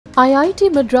IIT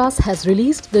Madras has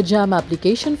released the JAM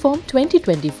application form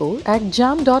 2024 at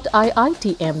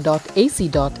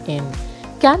jam.iitm.ac.in.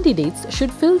 Candidates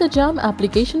should fill the JAM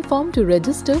application form to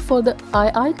register for the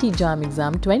IIT JAM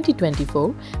exam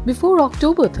 2024 before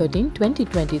October 13,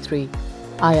 2023.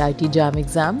 IIT JAM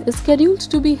exam is scheduled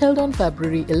to be held on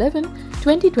February 11,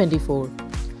 2024.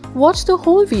 Watch the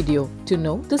whole video to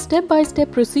know the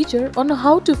step-by-step procedure on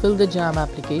how to fill the JAM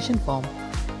application form.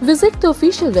 Visit the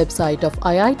official website of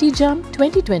IIT JAM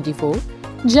 2024,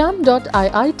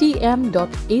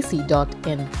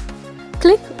 jam.iitm.ac.in.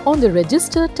 Click on the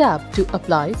Register tab to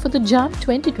apply for the JAM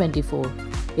 2024.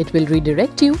 It will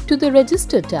redirect you to the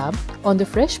Register tab on the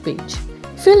fresh page.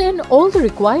 Fill in all the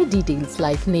required details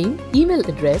like name, email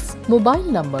address, mobile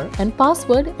number and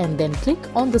password, and then click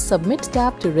on the Submit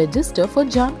tab to register for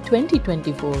JAM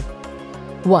 2024.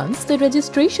 Once the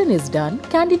registration is done,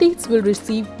 candidates will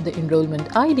receive the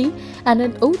Enrollment ID and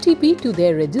an OTP to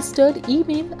their registered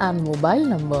email and mobile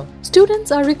number.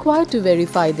 Students are required to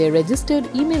verify their registered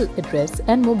email address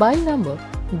and mobile number.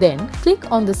 Then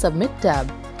click on the Submit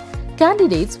tab.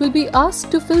 Candidates will be asked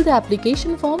to fill the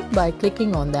application form by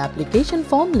clicking on the application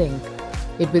form link.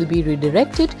 It will be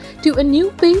redirected to a new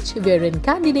page wherein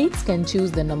candidates can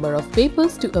choose the number of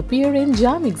papers to appear in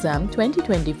JAM exam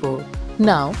 2024.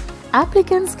 Now,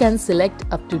 applicants can select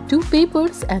up to 2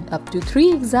 papers and up to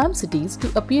 3 exam cities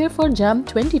to appear for JAM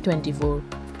 2024.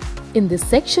 In this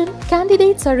section,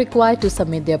 candidates are required to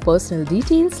submit their personal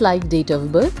details like date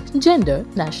of birth, gender,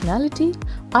 nationality,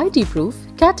 ID proof,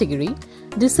 category,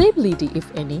 disability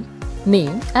if any,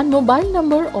 name and mobile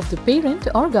number of the parent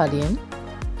or guardian.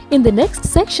 In the next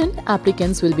section,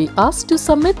 applicants will be asked to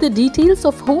submit the details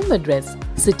of home address,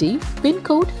 city, PIN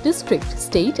code, district,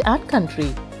 state and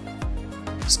country.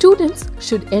 Students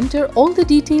should enter all the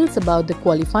details about the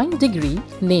qualifying degree,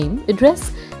 name,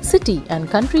 address, city and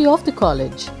country of the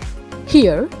college.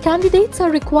 Here, candidates are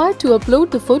required to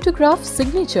upload the photograph,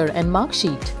 signature and mark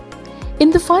sheet. In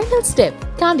the final step,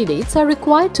 candidates are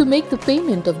required to make the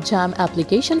payment of JAM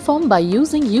application form by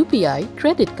using UPI,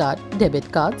 credit card,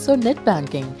 debit cards or net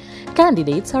banking.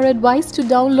 Candidates are advised to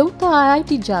download the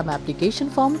IIT JAM application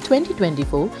form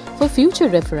 2024 for future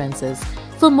references.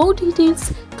 For more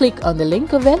details, click on the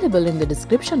link available in the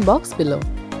description box below.